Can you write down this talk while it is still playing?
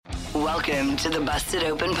Welcome to the Busted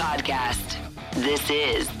Open Podcast. This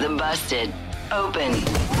is the Busted Open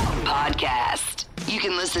Podcast. You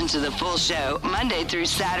can listen to the full show Monday through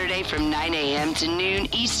Saturday from 9 a.m. to noon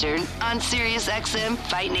Eastern on SiriusXM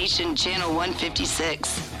Fight Nation Channel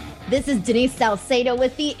 156. This is Denise Salcedo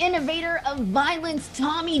with the innovator of violence,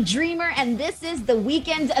 Tommy Dreamer, and this is the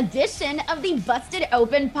weekend edition of the Busted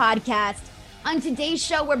Open Podcast. On today's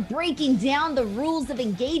show, we're breaking down the rules of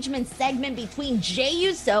engagement segment between Jey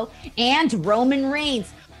Uso and Roman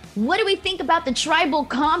Reigns. What do we think about the tribal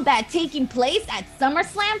combat taking place at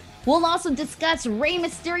SummerSlam? We'll also discuss Rey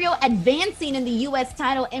Mysterio advancing in the US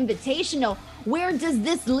Title Invitational. Where does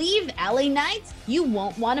this leave LA Knights? You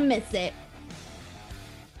won't want to miss it.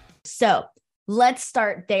 So let's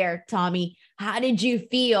start there, Tommy. How did you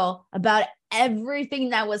feel about everything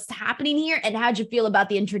that was happening here, and how'd you feel about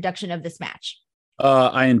the introduction of this match?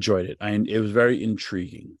 I enjoyed it. It was very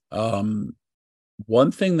intriguing.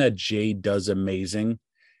 One thing that Jey does amazing,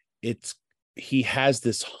 he has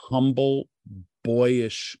this humble,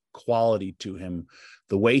 boyish quality to him.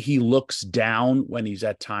 The way he looks down when he's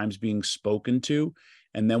at times being spoken to,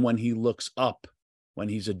 and then when he looks up when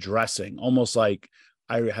he's addressing, almost like,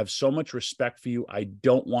 I have so much respect for you. I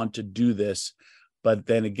don't want to do this, but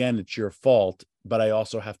then again, it's your fault, but I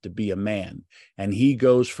also have to be a man. And he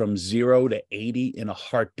goes from 0 to 80 in a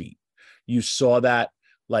heartbeat. You saw that,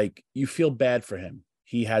 like, you feel bad for him.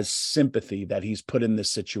 He has sympathy that he's put in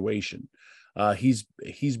this situation. He's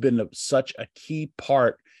been such a key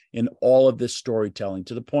part in all of this storytelling,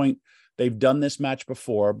 to the point they've done this match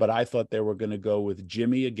before, but I thought they were going to go with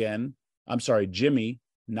Jimmy again. I'm sorry, Jimmy,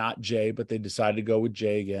 not Jey, but they decided to go with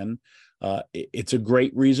Jey again. It's a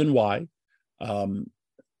great reason why.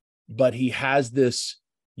 But he has this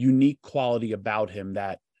unique quality about him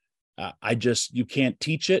that you can't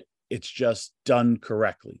teach it. It's just done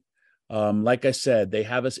correctly. Like I said, they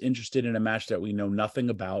have us interested in a match that we know nothing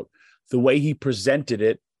about. The way he presented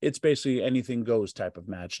it, it's basically anything goes type of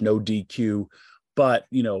match, no DQ, but,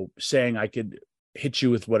 saying I could hit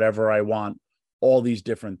you with whatever I want, all these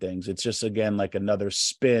different things. It's just, again, like another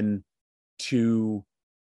spin to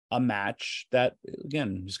a match that,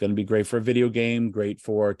 again, is going to be great for a video game, great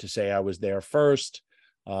to say I was there first,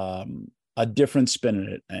 a different spin in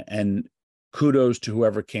it. And kudos to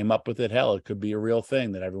whoever came up with it. Hell, it could be a real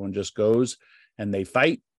thing that everyone just goes and they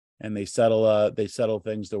fight and they settle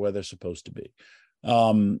things the way they're supposed to be.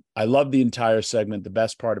 I love the entire segment. The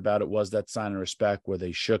best part about it was that sign of respect where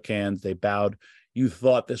they shook hands, they bowed. You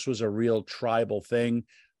thought this was a real tribal thing.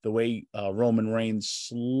 The way Roman Reigns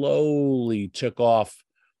slowly took off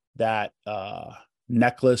that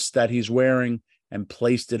necklace that he's wearing and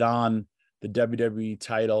placed it on the WWE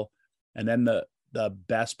title. And then the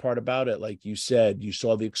best part about it, like you said, you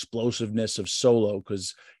saw the explosiveness of Solo,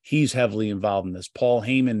 because he's heavily involved in this. Paul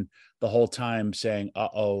Heyman the whole time saying,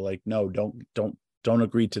 like, no, don't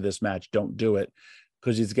agree to this match. Don't do it,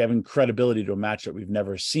 because he's giving credibility to a match that we've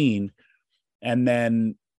never seen. And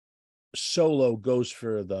then Solo goes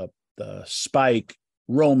for the spike.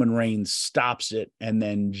 Roman Reigns stops it, and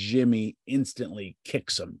then Jimmy instantly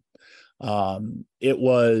kicks him. It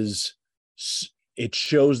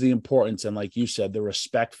shows the importance, and like you said, the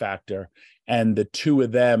respect factor. And the two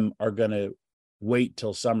of them are going to wait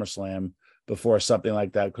till SummerSlam before something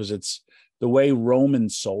like that, because it's the way Roman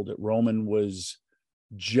sold it. Roman was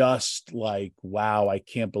just like, wow, I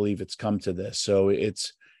can't believe it's come to this. So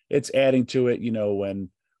it's adding to it, when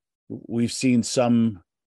we've seen some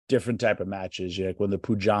different type of matches, like when the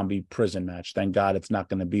Punjabi prison match, thank God it's not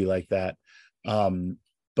going to be like that.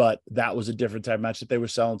 But that was a different type of match that they were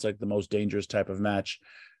selling. It's like the most dangerous type of match.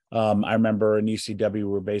 I remember in ECW,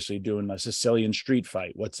 we're basically doing a Sicilian street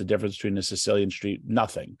fight. What's the difference between a Sicilian street?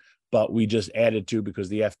 Nothing. But we just added to because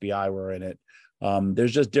the FBI were in it.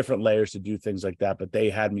 There's just different layers to do things like that. But they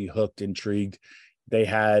had me hooked, intrigued. They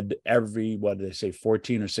had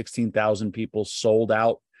 14 or 16,000 people sold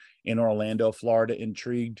out in Orlando, Florida,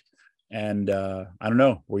 intrigued. And I don't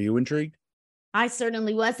know, were you intrigued? I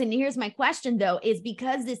certainly was. And here's my question, though, is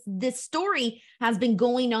because this story has been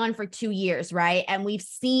going on for 2 years, right? And we've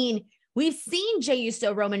seen Jey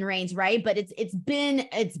Uso, Roman Reigns, right? But it's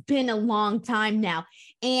been a long time now.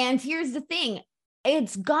 And here's the thing.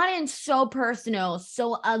 It's gotten so personal,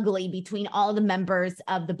 so ugly between all the members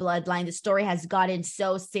of the bloodline. The story has gotten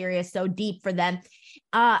so serious, so deep for them.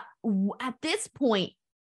 At this point,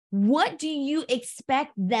 what do you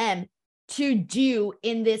expect them to do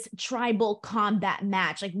in this tribal combat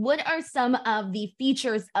match? Like, what are some of the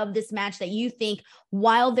features of this match that you think,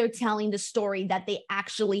 while they're telling the story, that they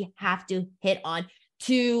actually have to hit on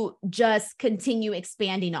to just continue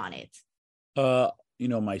expanding on it?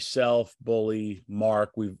 myself, Bully,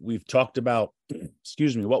 Mark, we've talked about,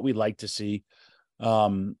 excuse me, what we'd like to see.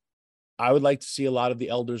 I would like to see a lot of the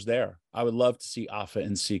elders there. I would love to see Afa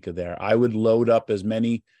and Sika there. I would load up as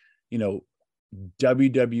many,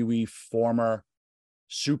 WWE former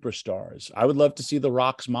superstars. I would love to see The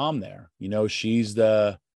Rock's mom there. She's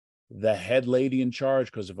the head lady in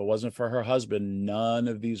charge, because if it wasn't for her husband, none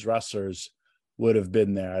of these wrestlers would have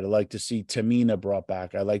been there. I'd like to see Tamina brought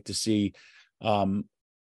back. I'd like to see, and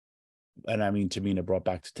I mean Tamina brought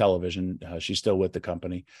back to television. She's still with the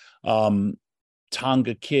company.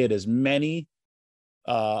 Tonga Kid, as many,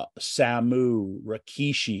 Samu,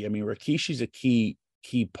 Rikishi. I mean, Rikishi's a key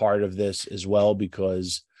part of this as well,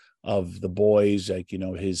 because of the boys, like,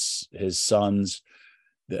 his sons.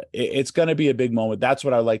 It's going to be a big moment. That's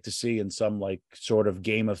what I like to see in some like sort of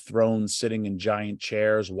Game of Thrones, sitting in giant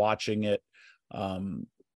chairs, watching it.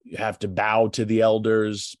 You have to bow to the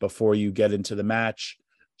elders before you get into the match.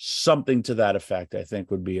 Something to that effect, I think,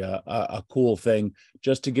 would be a cool thing,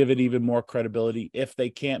 just to give it even more credibility. If they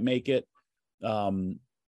can't make it, then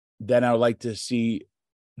I would like to see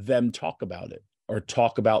them talk about it, or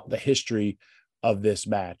talk about the history of this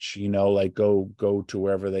match, like go to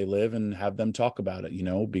wherever they live and have them talk about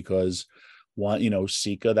it, because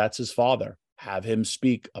Sika, that's his father. Have him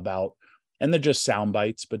speak about, and they're just sound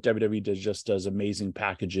bites, but WWE does amazing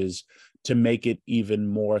packages to make it even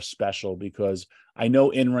more special, because I know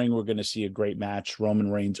in ring we're going to see a great match.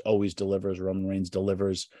 Roman Reigns always delivers. Roman Reigns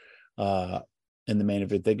delivers in the main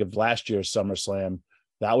event. Think of last year's SummerSlam.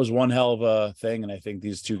 That was one hell of a thing, and I think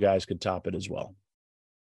these two guys could top it as well.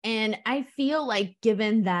 And I feel like,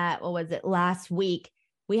 given that, what was it, last week,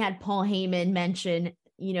 we had Paul Heyman mention,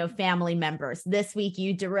 family members. This week,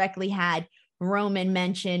 you directly had Roman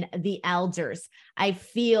mention the elders. I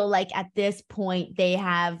feel like at this point, they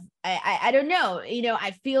have, I don't know,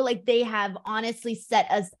 I feel like they have honestly set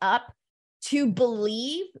us up to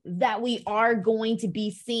believe that we are going to be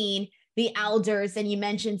seeing the elders. And you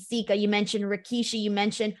mentioned Sika, you mentioned Rikishi, you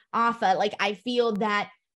mentioned Afa. Like, I feel that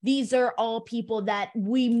these are all people that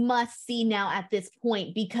we must see now at this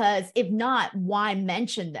point, because if not, why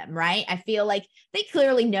mention them, right? I feel like they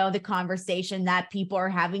clearly know the conversation that people are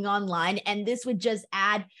having online, and this would just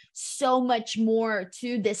add so much more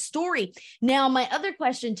to this story. Now, my other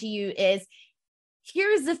question to you is,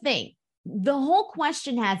 here's the thing. The whole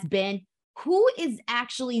question has been, who is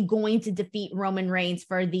actually going to defeat Roman Reigns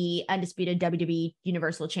for the undisputed WWE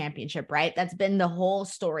Universal Championship, right? That's been the whole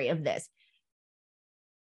story of this.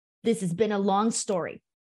 This has been a long story.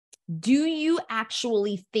 Do you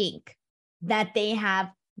actually think that they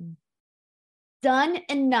have done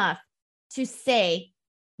enough to say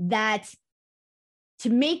that,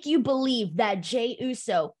 to make you believe that Jey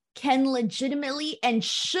Uso can legitimately and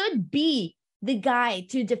should be the guy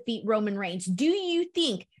to defeat Roman Reigns? Do you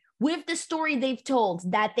think, with the story they've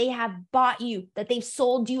told, that they have bought you, that they've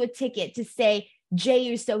sold you a ticket to say Jey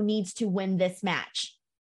Uso needs to win this match?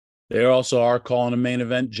 They also are calling a main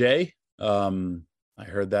event Jay. I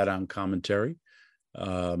heard that on commentary.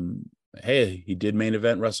 Hey, he did main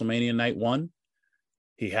event WrestleMania Night 1.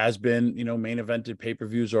 He has been, main evented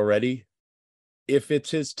pay-per-views already. If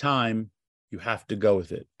it's his time, you have to go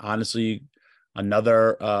with it. Honestly,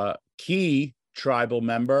 another key tribal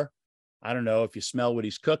member, I don't know, if you smell what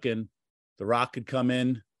he's cooking, The Rock could come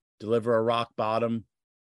in, deliver a rock bottom.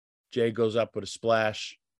 Jay goes up with a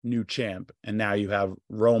splash, new champ. And now you have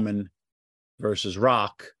Roman versus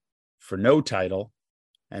Rock for no title.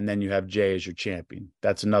 And then you have Jay as your champion.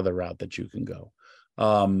 That's another route that you can go.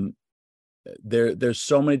 There's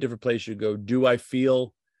so many different places you go. Do I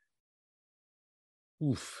feel,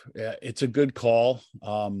 it's a good call.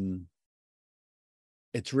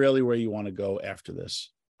 It's really where you want to go after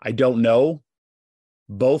this. I don't know.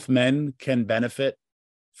 Both men can benefit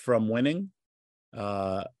from winning.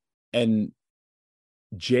 And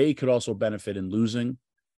Jay could also benefit in losing.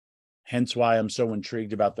 Hence why I'm so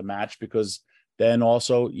intrigued about the match, because then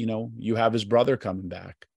also, you have his brother coming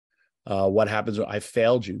back. What happens when I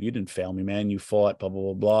failed you? You didn't fail me, man. You fought, blah,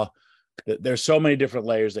 blah, blah, blah. There's so many different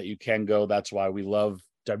layers that you can go. That's why we love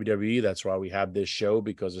WWE. That's why we have this show,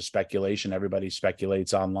 because of speculation. Everybody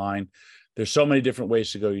speculates online. There's so many different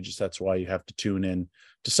ways to go. That's why you have to tune in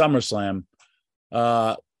to SummerSlam.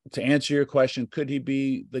 To answer your question, could he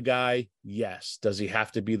be the guy? Yes. Does he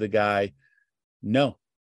have to be the guy? No.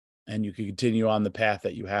 And you can continue on the path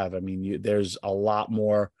that you have. I mean, there's a lot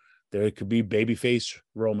more. There could be babyface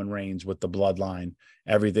Roman Reigns with the bloodline.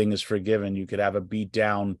 Everything is forgiven. You could have a beat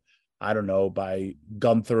down, I don't know, by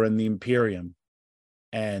Gunther and the Imperium.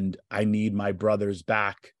 And I need my brothers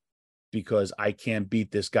back because I can't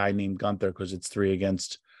beat this guy named Gunther because it's 3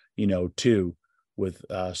 against, 2. with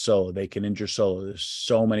Solo. They can injure Solo. There's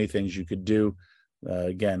so many things you could do.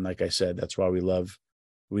 Again, like I said, that's why we love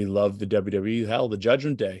the WWE. Hell, the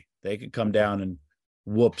Judgment Day, they could come down and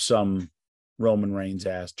whoop some Roman Reigns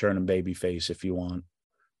ass, turn him babyface if you want.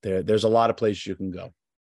 There's a lot of places you can go.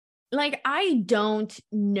 Like, I don't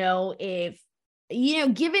know if,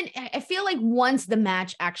 given, I feel like once the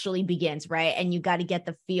match actually begins, right? And you got to get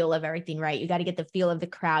the feel of everything, right? You got to get the feel of the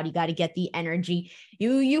crowd. You got to get the energy.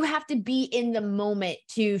 You have to be in the moment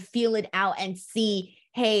to feel it out and see,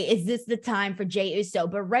 hey, is this the time for Jey Uso?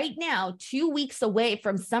 But right now, 2 weeks away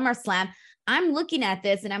from SummerSlam, I'm looking at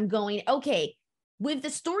this and I'm going, okay, with the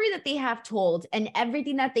story that they have told and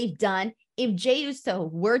everything that they've done, if Jey Uso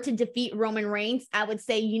were to defeat Roman Reigns, I would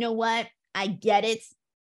say, you know what? I get it.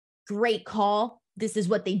 Great call. This is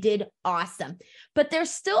what they did. Awesome. But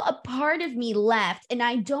there's still a part of me left, and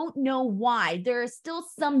I don't know why. There is still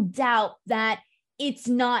some doubt that it's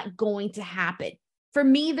not going to happen. For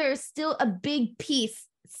me, there's still a big piece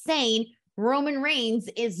saying Roman Reigns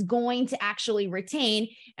is going to actually retain,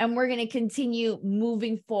 and we're going to continue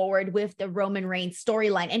moving forward with the Roman Reigns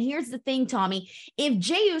storyline. And here's the thing, Tommy, if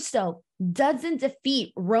Jey Uso doesn't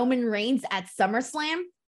defeat Roman Reigns at SummerSlam,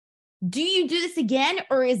 do you do this again,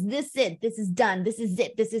 or is this it? This is done. This is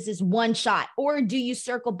it. This is his one shot. Or do you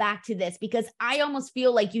circle back to this? Because I almost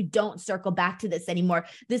feel like you don't circle back to this anymore.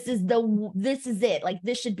 This is it. Like,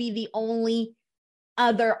 this should be the only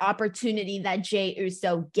other opportunity that Jey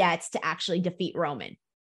Uso gets to actually defeat Roman.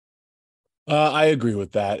 I agree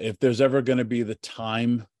with that. If there's ever going to be the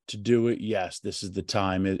time to do it, yes, this is the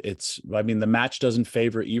time. I mean, the match doesn't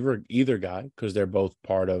favor either guy because they're both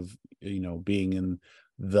part of, being in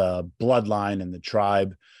the bloodline and the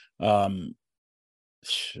tribe. Right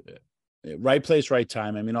place, right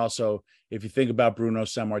time. I mean, also, if you think about Bruno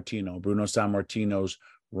Sammartino's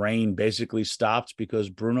reign basically stopped because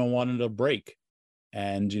Bruno wanted a break.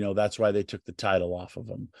 And, that's why they took the title off of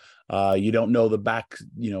him. You don't know the back,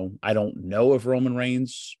 I don't know if Roman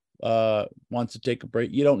Reigns wants to take a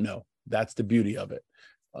break. You don't know. That's the beauty of it.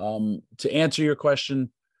 To answer your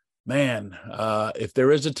question, man, if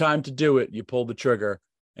there is a time to do it, you pull the trigger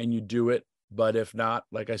and you do it. But if not,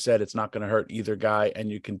 like I said, it's not going to hurt either guy, and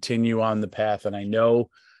you continue on the path. And I know,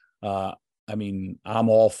 I'm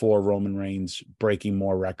all for Roman Reigns breaking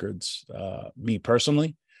more records. Me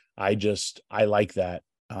personally, I like that.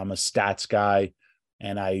 I'm a stats guy,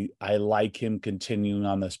 and I like him continuing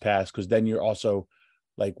on this path, because then you're also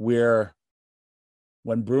like, when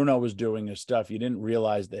Bruno was doing his stuff, you didn't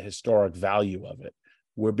realize the historic value of it.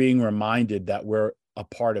 We're being reminded that we're a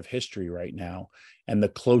part of history right now. And the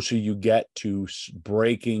closer you get to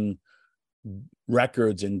breaking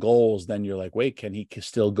records and goals, then you're like, wait, can he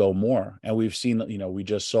still go more? And we've seen, we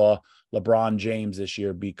just saw LeBron James this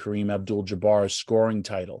year beat Kareem Abdul-Jabbar's scoring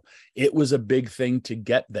title. It was a big thing to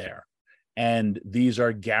get there. And these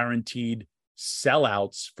are guaranteed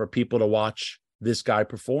sellouts for people to watch this guy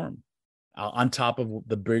perform, on top of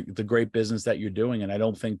the great business that you're doing. And I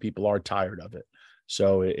don't think people are tired of it.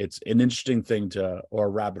 So it's an interesting thing or a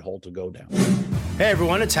rabbit hole to go down. Hey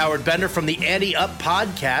everyone, it's Howard Bender from the Ante Up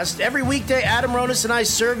Podcast. Every weekday, Adam Ronis and I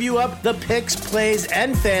serve you up the picks, plays,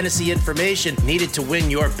 and fantasy information needed to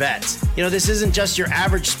win your bets. This isn't just your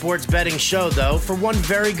average sports betting show, though, for one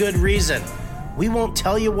very good reason. We won't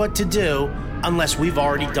tell you what to do unless we've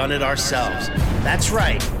already done it ourselves. That's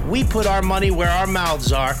right. We put our money where our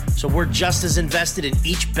mouths are, so we're just as invested in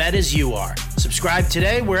each bet as you are. Subscribe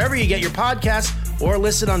today wherever you get your podcasts, or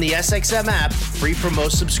listen on the SXM app, free for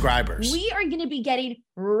most subscribers. We are going to be getting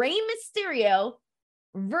Rey Mysterio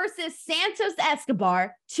versus Santos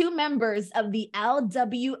Escobar, 2 members of the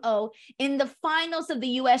LWO, in the finals of the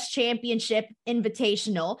US Championship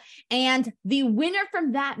Invitational. And the winner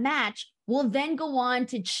from that match will then go on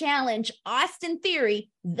to challenge Austin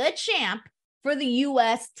Theory, the champ, for the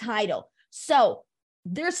US title. So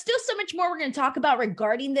there's still so much more we're going to talk about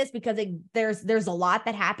regarding this, because there's a lot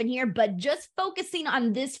that happened here, but just focusing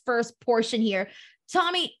on this first portion here.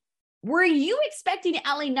 Tommy, were you expecting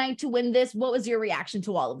LA Knight to win this? What was your reaction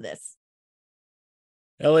to all of this?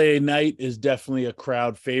 LA Knight is definitely a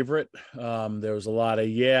crowd favorite. There was a lot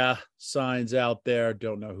of signs out there.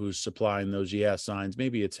 Don't know who's supplying those signs.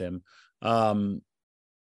 Maybe it's him. LA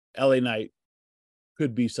Knight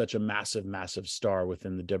could be such a massive, massive star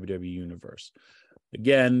within the WWE universe.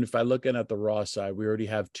 Again, if I look at the Raw side, we already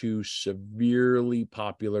have 2 severely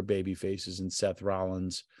popular baby faces in Seth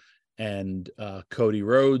Rollins and Cody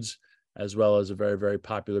Rhodes, as well as a very, very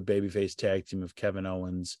popular babyface tag team of Kevin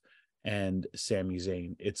Owens and Sami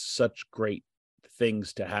Zayn. It's such great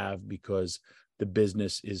things to have because the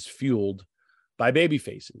business is fueled by baby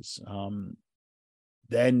faces.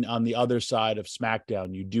 then on the other side of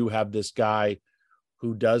SmackDown, you do have this guy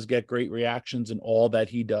who does get great reactions in all that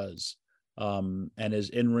he does. And his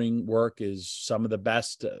in-ring work is some of the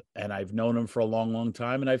best. And I've known him for a long, long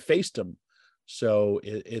time, and I've faced him. So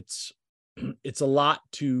it's a lot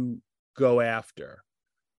to go after.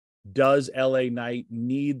 Does LA Knight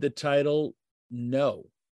need the title? No.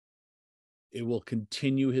 It will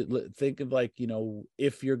continue. Think of, like,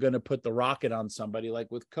 if you're going to put the rocket on somebody,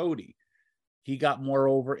 like with Cody, he got more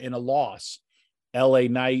over in a loss. LA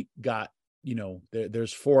Knight got,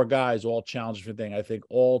 there's 4 guys all challenging for thing. I think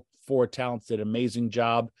all 4 talents did an amazing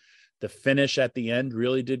job. The finish at the end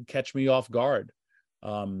really did catch me off guard.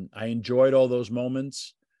 I enjoyed all those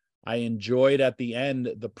moments. I enjoyed at the end,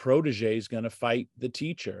 the protege is going to fight the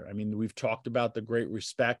teacher. I mean, we've talked about the great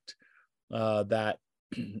respect that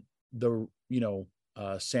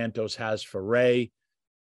Santos has for Rey,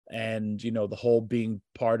 and, the whole being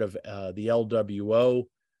part of the LWO.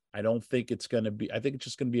 I don't think it's going to be, I think it's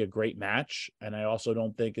just going to be a great match. And I also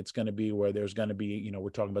don't think it's going to be where there's going to be, we're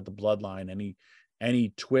talking about the bloodline,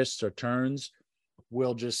 any twists or turns.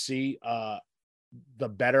 We'll just see the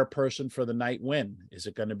better person for the night win. Is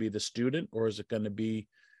it going to be the student, or is it going to be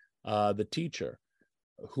the teacher?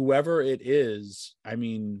 Whoever it is, I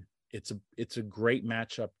mean, it's a great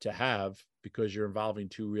matchup to have, because you're involving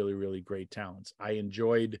 2 really, really great talents. I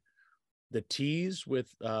enjoyed the tease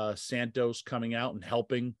with Santos coming out and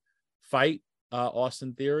helping fight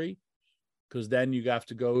Austin Theory, because then you have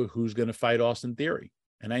to go, who's going to fight Austin Theory?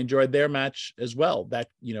 And I enjoyed their match as well. That,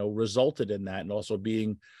 resulted in that, and also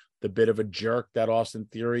being the bit of a jerk that Austin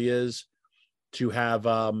Theory is, to have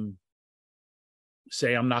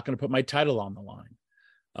say, I'm not going to put my title on the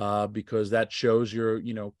line, because that shows you're,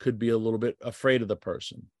 could be a little bit afraid of the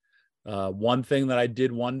person. One thing that I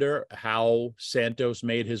did wonder, how Santos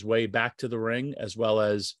made his way back to the ring, as well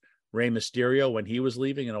as Rey Mysterio when he was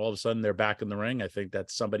leaving, and all of a sudden they're back in the ring. I think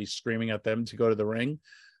that's somebody screaming at them to go to the ring,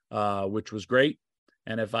 which was great.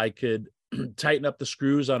 And if I could tighten up the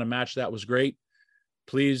screws on a match, that was great.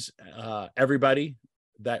 Please, everybody,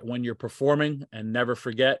 that when you're performing, and never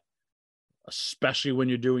forget, especially when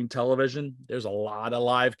you're doing television, there's a lot of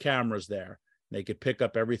live cameras there. They could pick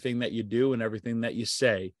up everything that you do and everything that you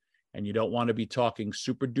say. And you don't want to be talking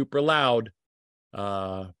super duper loud,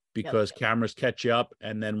 because cameras catch you up.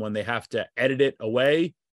 And then when they have to edit it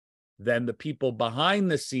away, then the people behind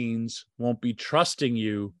the scenes won't be trusting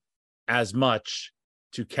you as much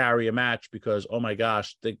to carry a match, because, oh my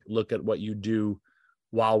gosh, look at what you do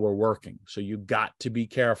while we're working. So you got to be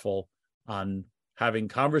careful on having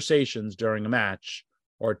conversations during a match,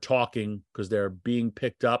 or talking, because they're being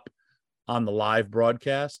picked up on the live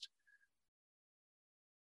broadcast.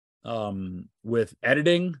 With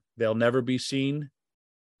editing, they'll never be seen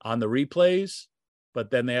on the replays,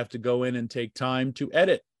 but then they have to go in and take time to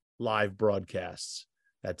edit live broadcasts.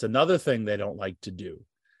 That's another thing they don't like to do.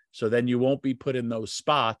 So then you won't be put in those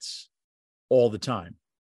spots all the time.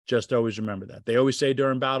 Just always remember that. They always say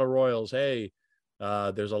during battle royals, hey,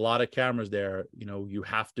 there's a lot of cameras there. You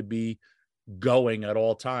have to be going at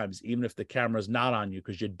all times, even if the camera's not on you,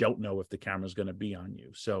 because you don't know if the camera's going to be on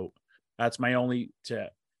you. So that's my only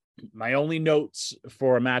notes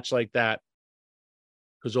for a match like that,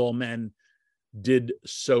 because all men did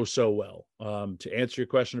so well. To answer your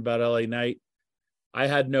question about LA Knight, I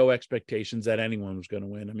had no expectations that anyone was going to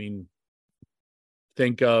win. I mean,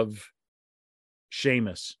 think of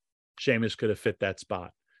Sheamus. Sheamus could have fit that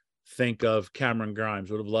spot. Think of Cameron Grimes.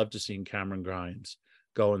 Would have loved to seen Cameron Grimes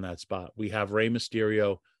go in that spot. We have Rey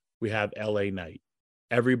Mysterio. We have LA Knight.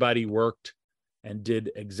 Everybody worked and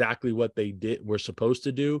did exactly what they were supposed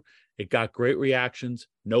to do. It got great reactions.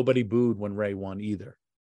 Nobody booed when Rey won either.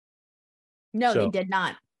 No, they did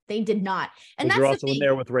not. They did not. And that's you're also the thing. In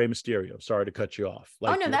there with Rey Mysterio. Sorry to cut you off.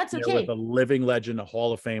 Oh, no, that's okay. With a living legend, a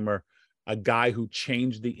Hall of Famer, a guy who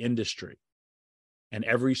changed the industry. And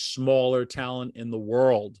every smaller talent in the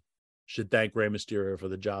world should thank Rey Mysterio for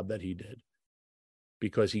the job that he did,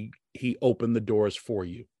 because he opened the doors for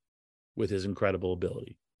you with his incredible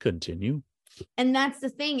ability. Continue. And that's the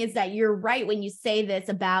thing, is that you're right when you say this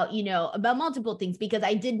about, about multiple things, because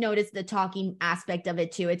I did notice the talking aspect of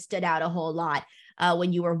it too. It stood out a whole lot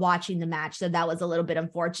when you were watching the match. So that was a little bit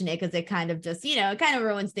unfortunate, because it kind of just, it kind of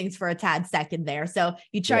ruins things for a tad second there. So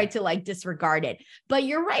you try to disregard it. But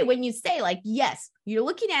you're right when you say yes, you're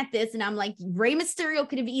looking at this, and I'm like, Rey Mysterio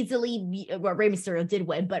could have easily, Rey Mysterio did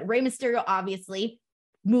win, but Rey Mysterio, obviously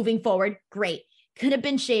moving forward, great. Could have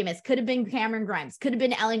been Sheamus, could have been Cameron Grimes, could have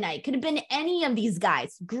been LA Knight, could have been any of these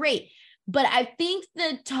guys. Great. But I think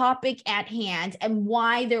the topic at hand, and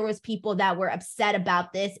why there was people that were upset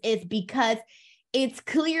about this, is because it's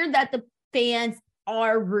clear that the fans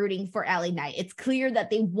are rooting for LA Knight. It's clear that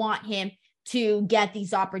they want him to get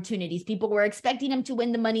these opportunities. People were expecting him to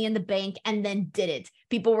win the Money in the Bank and then didn't.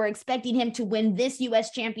 People were expecting him to win this US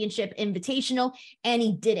Championship Invitational and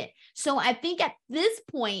he didn't. So I think at this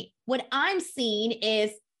point, what I'm seeing is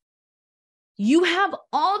you have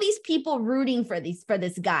all these people rooting for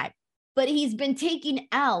this guy, but he's been taking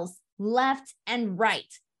L's left and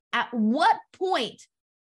right. At what point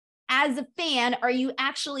as a fan are you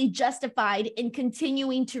actually justified in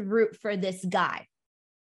continuing to root for this guy?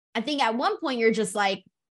 I think at one point you're just like,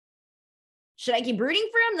 should I keep rooting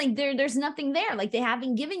for him? Like there's nothing there. Like they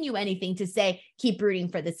haven't given you anything to say, keep rooting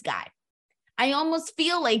for this guy. I almost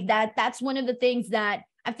feel like that's one of the things that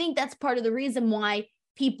I think that's part of the reason why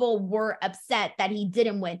people were upset that he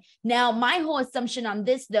didn't win. Now, my whole assumption on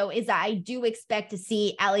this, though, is that I do expect to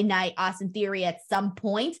see LA Knight, Austin Theory at some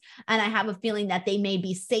point, and I have a feeling that they may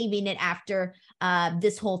be saving it after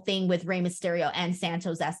this whole thing with Rey Mysterio and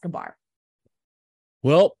Santos Escobar.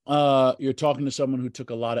 Well, you're talking to someone who took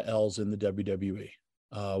a lot of L's in the WWE.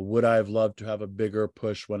 Would I have loved to have a bigger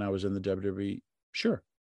push when I was in the WWE? Sure.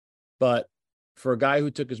 But for a guy who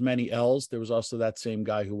took as many L's, there was also that same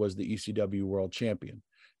guy who was the ECW world champion.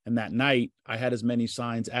 And that night, I had as many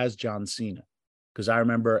signs as John Cena. Because I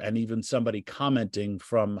remember, and even somebody commenting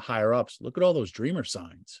from higher ups, look at all those dreamer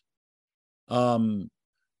signs.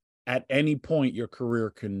 At any point, your career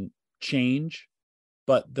can change.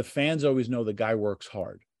 But the fans always know the guy works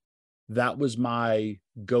hard. That was my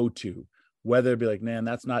go-to. Whether it be like, man,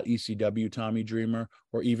 that's not ECW Tommy Dreamer,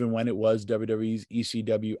 or even when it was WWE's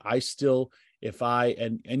ECW, I still,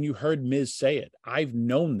 and you heard Miz say it, I've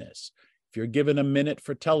known this. If you're given a minute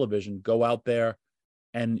for television, go out there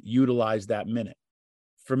and utilize that minute.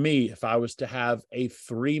 For me, if I was to have a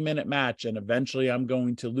 3-minute match and eventually I'm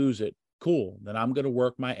going to lose it, cool. Then I'm going to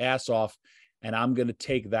work my ass off and I'm going to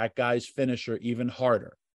take that guy's finisher even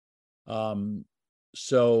harder.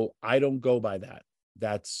 So I don't go by that.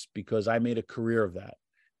 That's because I made a career of that.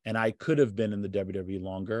 And I could have been in the WWE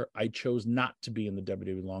longer. I chose not to be in the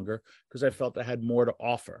WWE longer because I felt I had more to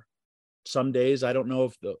offer. Some days, I don't know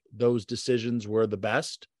if those decisions were the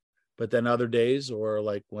best, but then other days, or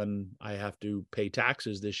like when I have to pay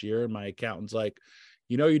taxes this year, my accountant's like,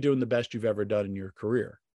 you're doing the best you've ever done in your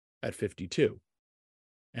career at 52.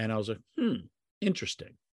 And I was like,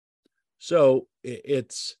 interesting. So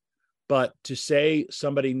but to say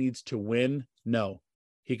somebody needs to win, no.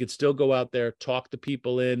 He could still go out there, talk the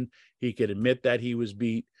people in. He could admit that he was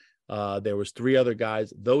beat. There was 3 other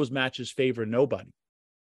guys. Those matches favor nobody.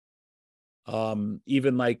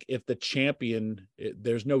 Even like if the champion,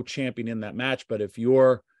 there's no champion in that match, but if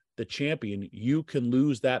you're the champion, you can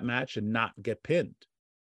lose that match and not get pinned.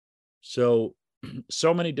 So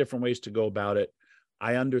many different ways to go about it.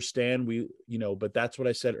 I understand but that's what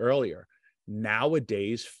I said earlier.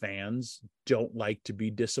 Nowadays, fans don't like to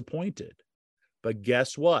be disappointed. But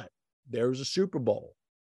guess what? There's a Super Bowl.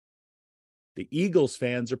 The Eagles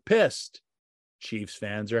fans are pissed. Chiefs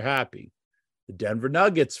fans are happy. The Denver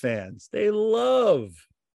Nuggets fans, they love.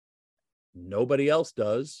 Nobody else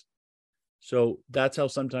does. So that's how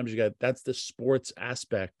sometimes that's the sports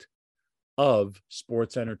aspect of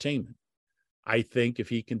sports entertainment. I think if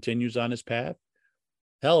he continues on his path,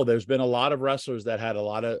 hell, there's been a lot of wrestlers that had a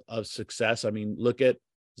lot of success. I mean, look at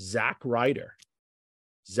Zack Ryder.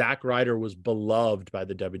 Zack Ryder was beloved by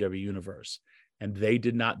the WWE Universe, and they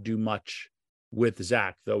did not do much with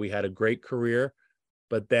Zack, though he had a great career.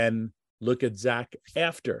 But then look at Zack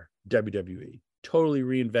after WWE, totally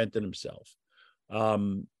reinvented himself.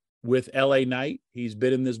 With LA Knight, he's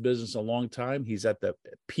been in this business a long time. He's at the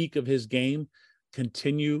peak of his game.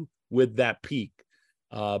 Continue with that peak.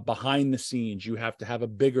 Behind the scenes, you have to have a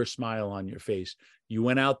bigger smile on your face. You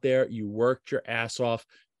went out there, you worked your ass off,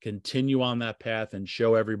 continue on that path and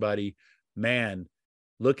show everybody, man,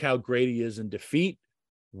 look how great he is in defeat.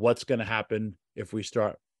 What's going to happen if we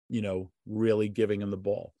start, really giving him the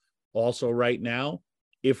ball? Also, right now,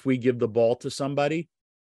 if we give the ball to somebody,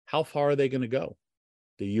 how far are they going to go?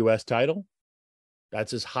 The US title?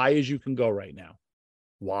 That's as high as you can go right now.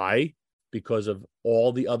 Why? Because of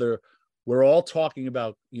all the other, we're all talking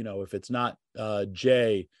about, if it's not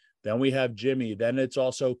Jay, then we have Jimmy, then it's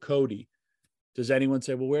also Cody. Does anyone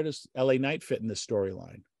say, well, where does LA Knight fit in this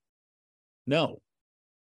storyline? No.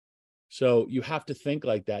 So you have to think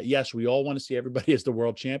like that. Yes, we all want to see everybody as the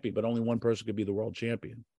world champion, but only one person could be the world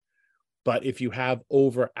champion. But if you have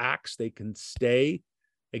over acts, they can stay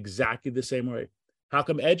exactly the same way. How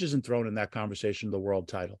come Edge isn't thrown in that conversation, the world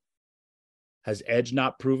title? Has Edge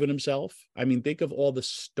not proven himself? I mean, think of all the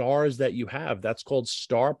stars that you have. That's called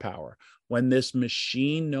star power. When this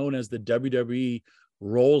machine known as the WWE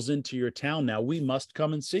rolls into your town now, we must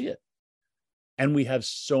come and see it. And we have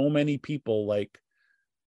so many people like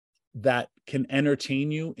that can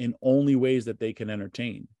entertain you in only ways that they can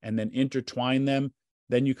entertain, and then intertwine them.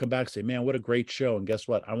 Then you come back and say, man, what a great show. And guess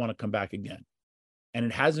what? I want to come back again. And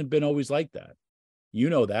it hasn't been always like that. You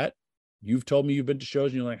know that. You've told me you've been to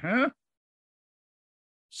shows and you're like, huh?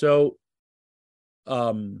 So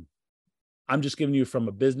I'm just giving you from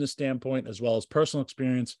a business standpoint as well as personal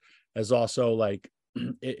experience, as also like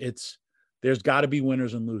there's got to be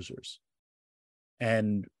winners and losers.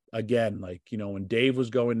 And again, like, you know, when Dave was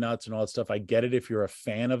going nuts and all that stuff, I get it if you're a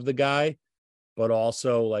fan of the guy, but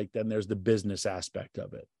also like then there's the business aspect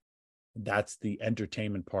of it. That's the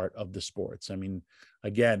entertainment part of the sports. I mean,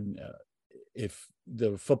 again, if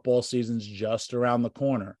the football season's just around the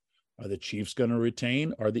corner, are the Chiefs going to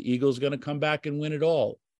retain? Are the Eagles going to come back and win it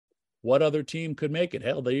all? What other team could make it?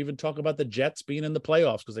 Hell, they even talk about the Jets being in the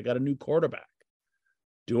playoffs because they got a new quarterback.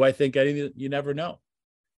 Do I think anything? You never know.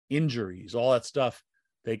 Injuries, all that stuff,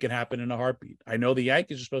 they can happen in a heartbeat. I know the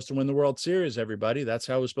Yankees are supposed to win the World Series, everybody. That's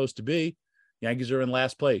how it was supposed to be. Yankees are in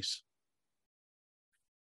last place.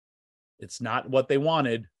 It's not what they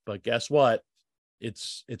wanted, but guess what?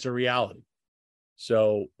 It's a reality.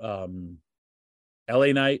 So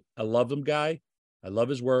LA Knight, I love him, guy. I love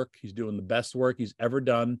his work. He's doing the best work he's ever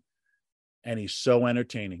done. And he's so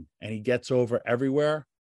entertaining. And he gets over everywhere.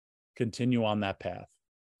 Continue on that path.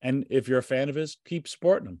 And if you're a fan of his, keep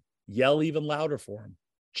supporting him. Yell even louder for him.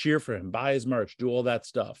 Cheer for him. Buy his merch. Do all that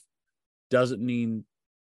stuff. Doesn't mean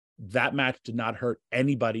that match did not hurt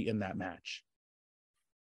anybody in that match.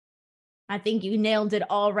 I think you nailed it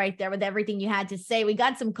all right there with everything you had to say. We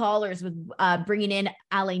got some callers with bringing in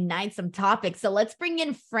LA Knight, some topics. So let's bring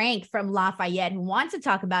in Frank from Lafayette who wants to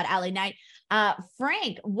talk about LA Knight.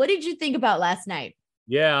 Frank, what did you think about last night?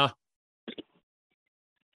 Yeah.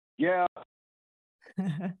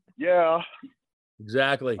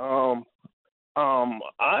 Exactly. I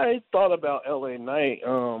thought about LA Knight.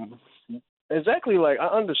 Exactly, like I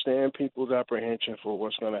understand people's apprehension for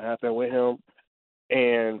what's going to happen with him,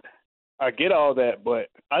 and I get all that, but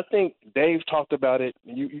I think Dave talked about it.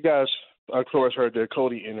 You guys, of course, heard the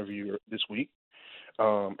Cody interview this week,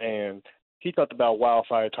 and he talked about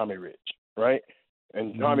Wildfire Tommy Rich, right?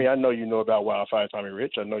 And Tommy, I know you know about Wildfire Tommy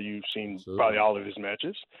Rich. I know you've seen probably all of his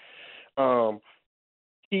matches.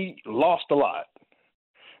 He lost a lot,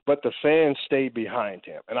 but the fans stayed behind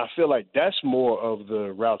him. And I feel like that's more of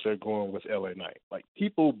the route they're going with LA Knight. Like,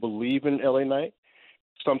 people believe in LA Knight.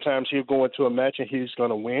 Sometimes he'll go into a match and he's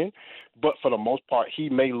going to win, but for the most part, he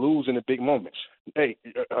may lose in the big moments. Hey,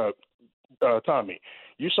 Tommy,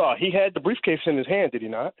 you saw he had the briefcase in his hand, did he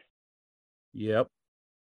not? Yep.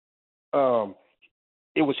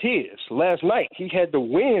 It was his. Last night, he had the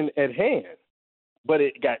win at hand, but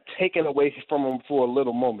it got taken away from him for a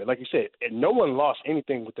little moment. Like you said, and no one lost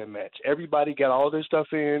anything with that match. Everybody got all their stuff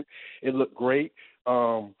in. It looked great.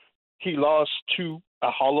 He lost to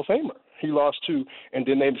a Hall of Famer. He lost to, and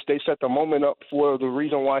then they set the moment up for the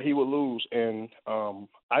reason why he would lose. And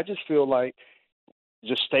I just feel like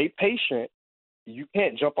just stay patient. You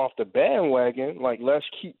can't jump off the bandwagon. Like, let's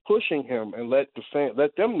keep pushing him and let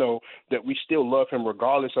them know that we still love him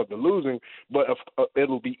regardless of the losing. But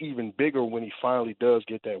it'll be even bigger when he finally does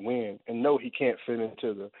get that win. And no, he can't fit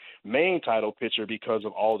into the main title picture because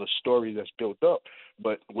of all the story that's built up.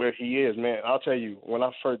 But where he is, man, I'll tell you,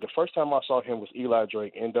 the first time I saw him was Eli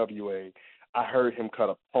Drake, NWA. I heard him cut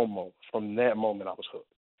a promo. From that moment, I was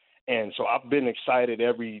hooked. And so I've been excited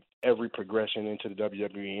every progression into the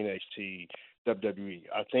WWE, NXT, WWE.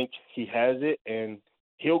 I think he has it, and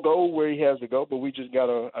he'll go where he has to go, but we just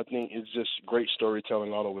I think it's just great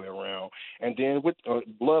storytelling all the way around. And then with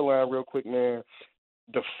Bloodline, real quick, man,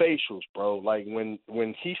 the facials, bro. Like when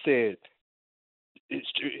he said,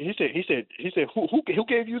 he said, who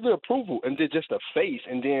gave you the approval? And then just a face.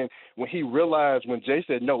 And then when he realized, when Jay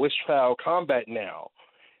said, no, it's trial combat now,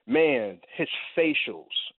 man, his facials,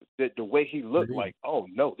 the way he looked, like, oh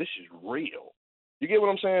no, this is real. You get what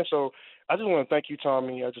I'm saying? So I just want to thank you,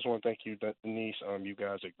 Tommy. I just want to thank you, Denise. You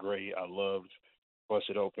guys are great. I loved Bust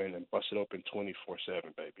It Open and Bust It Open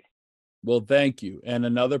 24/7, baby. Well, thank you. And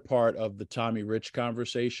another part of the Tommy Rich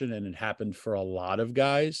conversation, and it happened for a lot of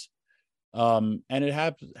guys, and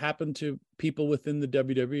it happened to people within the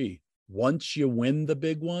WWE. Once you win the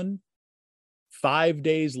big one, 5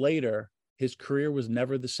 days later, his career was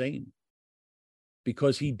never the same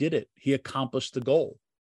because he did it. He accomplished the goal.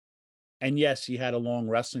 And yes, he had a long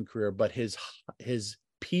wrestling career, but his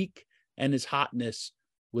peak and his hotness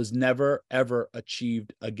was never, ever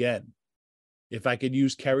achieved again. If I could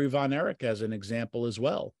use Kerry Von Erich as an example as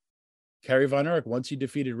well. Kerry Von Erich, once he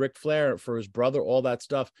defeated Ric Flair for his brother, all that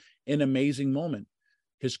stuff, an amazing moment.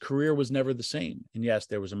 His career was never the same. And yes,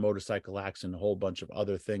 there was a motorcycle accident, a whole bunch of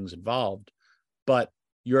other things involved, but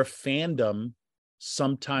your fandom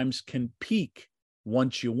sometimes can peak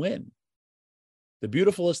once you win. The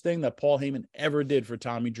beautifulest thing that Paul Heyman ever did for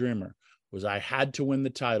Tommy Dreamer was I had to win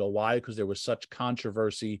the title. Why? Because there was such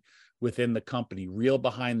controversy within the company, real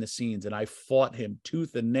behind the scenes. And I fought him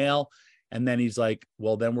tooth and nail. And then he's like,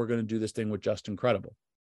 well, then we're going to do this thing with Just Incredible.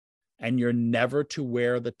 And you're never to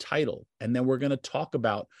wear the title. And then we're going to talk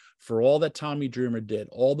about, for all that Tommy Dreamer did,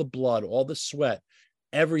 all the blood, all the sweat,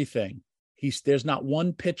 everything. There's not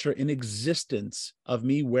one picture in existence of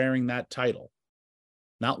me wearing that title.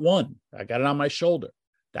 Not one. I got it on my shoulder.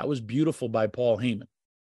 That was beautiful by Paul Heyman.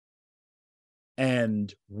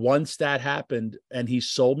 And once that happened and he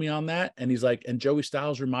sold me on that, and he's like, and Joey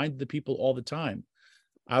Styles reminded the people all the time,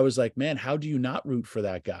 I was like, man, how do you not root for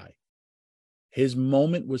that guy? His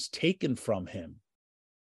moment was taken from him.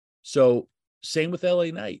 So same with LA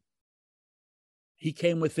Knight. He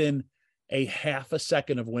came within a half a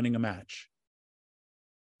second of winning a match.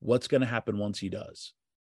 What's going to happen once he does?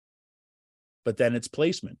 But then it's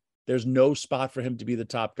placement. There's no spot for him to be the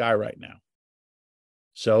top guy right now.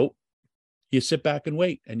 So you sit back and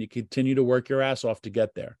wait, and you continue to work your ass off to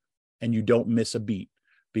get there, and you don't miss a beat.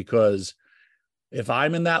 Because if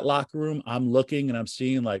I'm in that locker room, I'm looking and I'm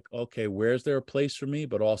seeing like, okay, where's there a place for me?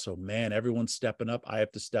 But also, man, everyone's stepping up. I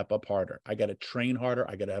have to step up harder. I got to train harder.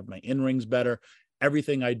 I got to have my in-rings better.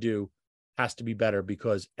 Everything I do has to be better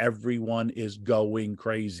because everyone is going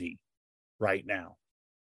crazy right now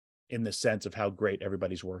in the sense of how great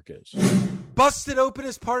everybody's work is. Busted Open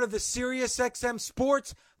is part of the SiriusXM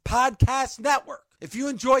Sports Podcast Network. If you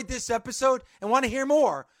enjoyed this episode and want to hear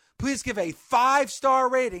more, please give a 5-star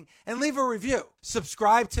rating and leave a review.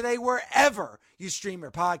 Subscribe today wherever you stream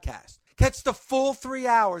your podcast. Catch the full 3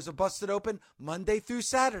 hours of Busted Open Monday through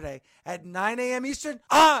Saturday at 9 a.m. Eastern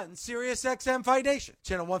on SiriusXM Fight Nation,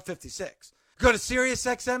 channel 156. Go to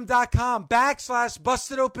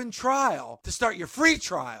SiriusXM.com/Busted Open Trial to start your free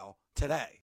trial today.